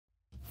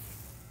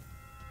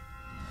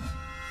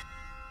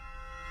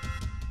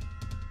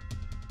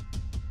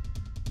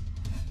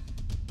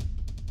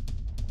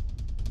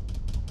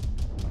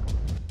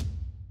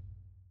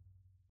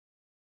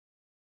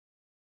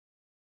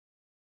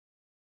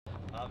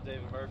I'm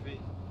David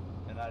Murphy,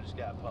 and I just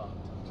got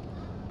punked.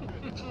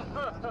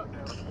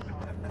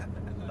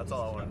 That's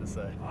all I wanted to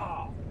say.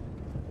 Oh.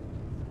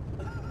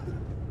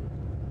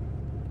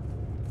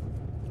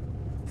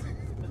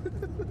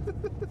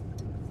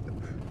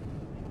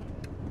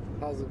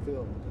 How's it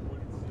feel?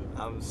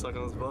 I'm stuck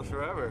on this bus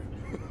forever.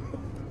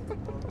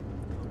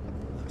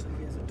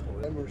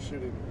 And we're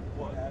shooting.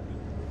 What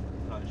happened?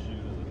 Not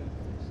shooting.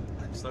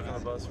 I'm stuck on the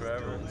bus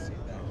forever.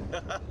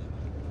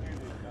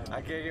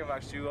 I can't get my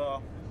shoe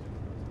off.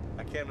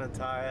 I can't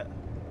untie it.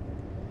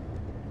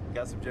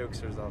 Got some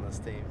jokesters on this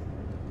team.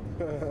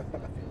 Who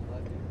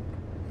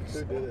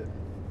did it?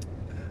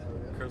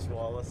 Chris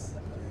Wallace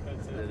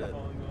did it.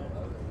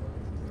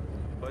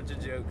 Bunch of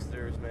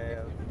jokesters,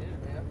 man.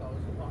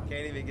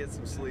 Can't even get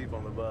some sleep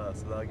on the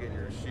bus without getting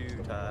your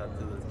shoe tied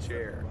to the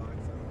chair.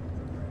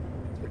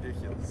 It's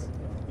ridiculous.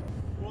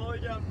 Well, he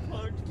got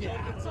punked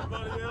punking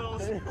somebody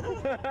else. Hey, Chris,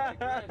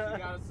 you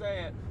gotta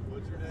say it.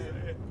 What's your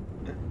name?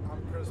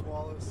 I'm Chris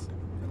Wallace,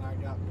 and I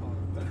got punked.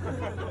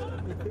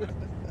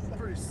 It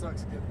pretty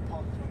sucks getting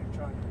punked when you're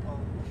trying to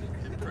punk.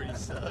 It pretty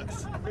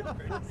sucks.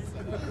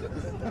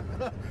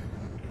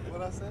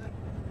 What'd I say?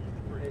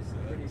 Pretty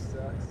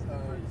sucks.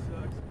 Pretty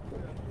sucks.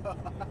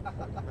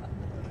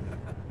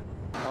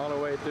 On our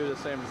way through to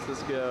San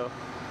Francisco,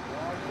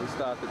 we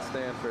stopped at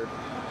Stanford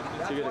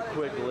to get a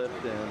quick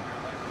lift in.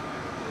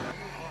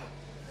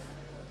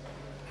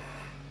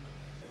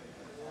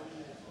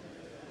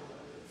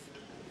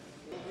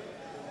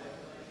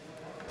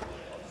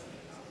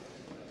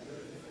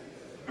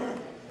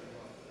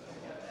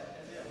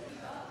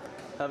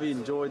 Have you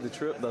enjoyed the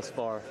trip thus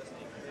far?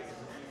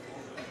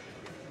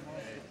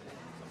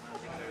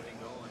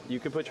 You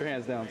can put your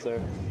hands down,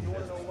 sir.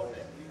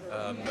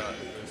 I'm not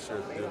sure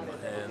if doing my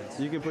hands.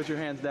 You can put your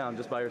hands down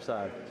just by your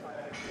side.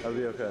 That'll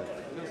be okay.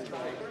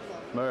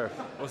 Murph,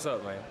 What's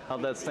up, man?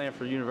 how'd that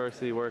Stanford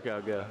University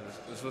workout go?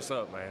 That's what's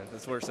up, man.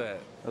 That's where it's at.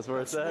 That's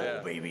where it's at?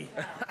 Yeah. Baby.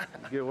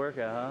 Good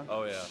workout, huh?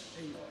 Oh, yeah.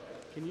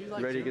 Can you You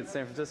ready to get to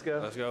San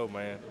Francisco? Let's go,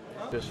 man.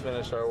 Just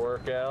finished our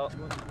workout.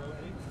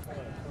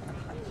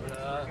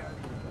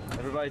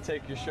 Everybody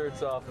take your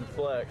shirts off and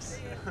flex.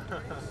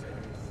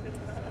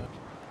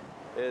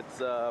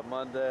 It's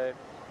Monday.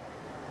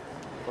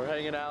 We're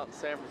hanging out in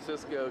San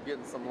Francisco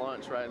getting some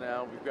lunch right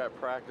now. We've got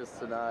practice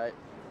tonight.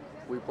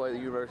 We play the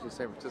University of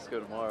San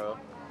Francisco tomorrow.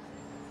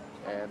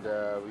 And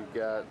we've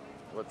got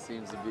what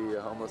seems to be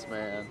a homeless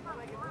man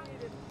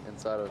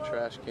inside of a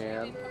trash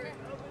can.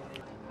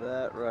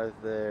 That right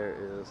there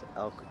is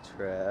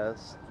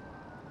Alcatraz.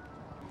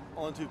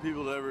 Only two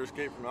people to ever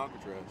escape from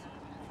Alcatraz.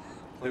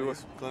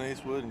 Clint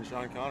Eastwood and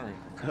Sean Connery.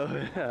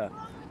 Oh yeah.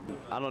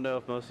 I don't know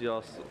if most of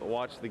y'all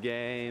watched the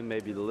game,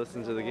 maybe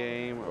listened to the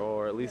game,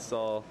 or at least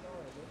saw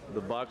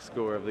the box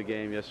score of the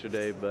game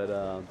yesterday, but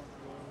I'm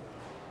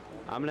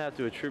gonna have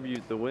to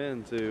attribute the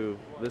win to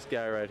this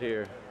guy right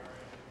here.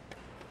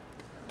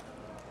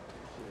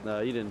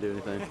 No, you didn't do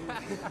anything.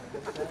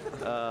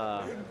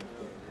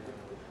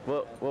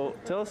 Well,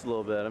 tell us a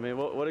little bit. I mean,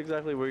 what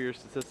exactly were your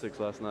statistics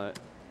last night?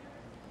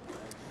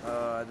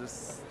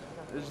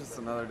 It was just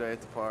another day at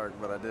the park,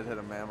 but I did hit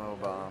a Mamo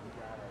bomb.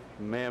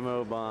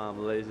 Mamo bomb,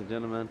 ladies and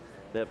gentlemen.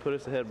 That put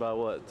us ahead by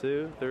what,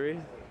 2, 3?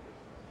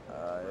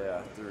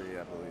 Yeah, 3,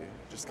 I believe.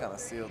 Just kind of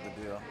sealed the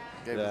deal.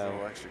 Gave us a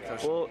little extra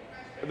cushion. Well,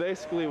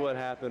 basically what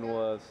happened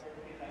was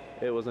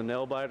it was a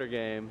nail-biter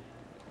game.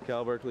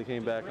 Cal Berkeley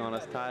came back on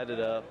us, tied it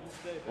up.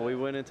 When we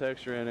went into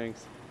extra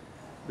innings,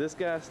 this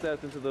guy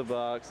stepped into the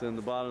box in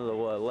the bottom of the,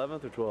 what,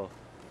 11th or 12th?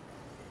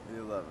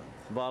 The 11th.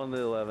 Bottom of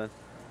the 11th,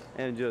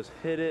 and just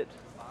hit it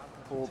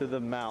to the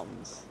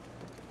mountains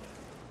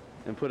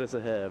and put us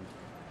ahead.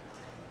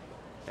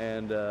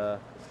 And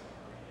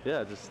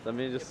yeah, just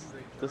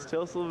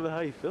tell us a little bit how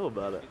you feel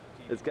about it.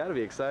 It's got to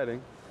be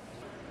exciting.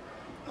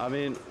 I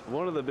mean,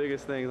 one of the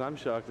biggest things I'm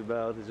shocked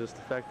about is just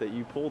the fact that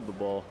you pulled the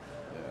ball.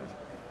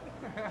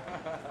 Yeah.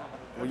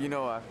 Well, you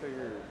know, I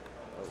figured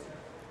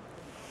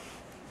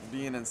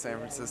being in San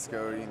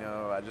Francisco, you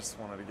know, I just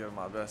wanted to give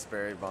my best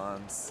Barry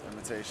Bonds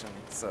imitation.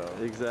 So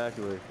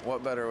exactly.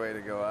 What better way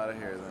to go out of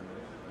here than,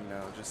 you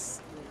know,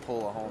 just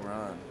pull a home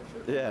run?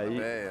 Yeah, in the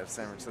Bay of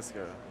San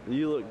Francisco.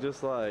 You look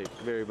just like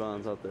Barry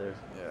Bonds out there.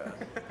 Yeah.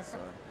 So.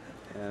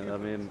 And I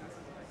mean,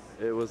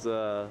 it was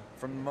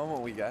from the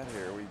moment we got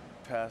here, we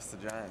passed the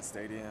Giant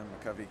Stadium,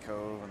 McCovey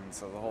Cove, and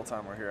so the whole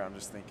time we're here, I'm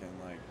just thinking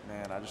like,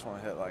 man, I just want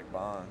to hit like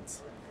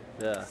Bonds.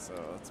 Yeah. So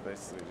it's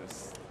basically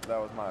just, that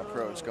was my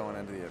approach going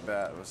into the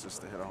at-bat, was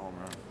just to hit a home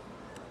run.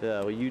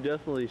 Yeah, well, you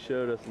definitely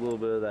showed us a little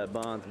bit of that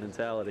Bonds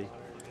mentality.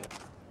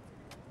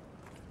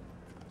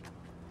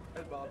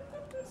 Hey, Bob.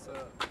 What's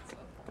up?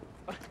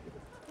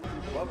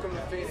 Welcome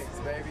to Phoenix,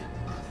 baby.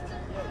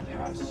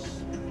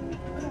 Yes.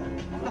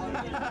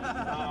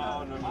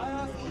 Oh, no.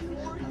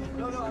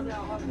 No, I'm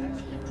now on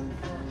next year.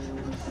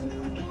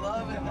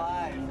 Love and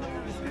life.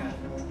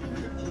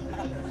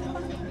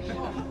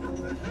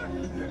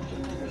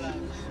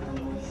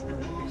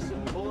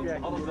 Look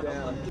at this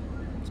guy.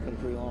 It's been a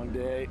pretty long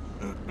day.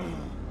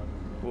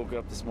 Woke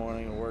up this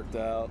morning and worked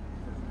out.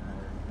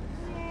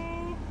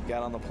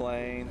 Got on the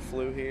plane,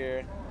 flew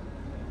here.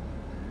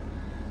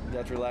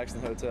 got to relax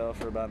in the hotel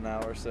for about an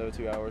hour or so,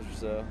 2 hours or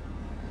so.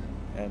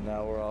 And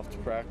now we're off to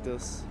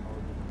practice.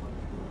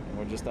 And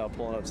we're just now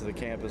pulling up to the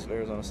campus of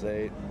Arizona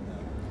State.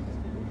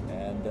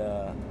 And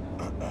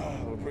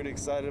we're pretty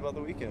excited about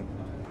the weekend.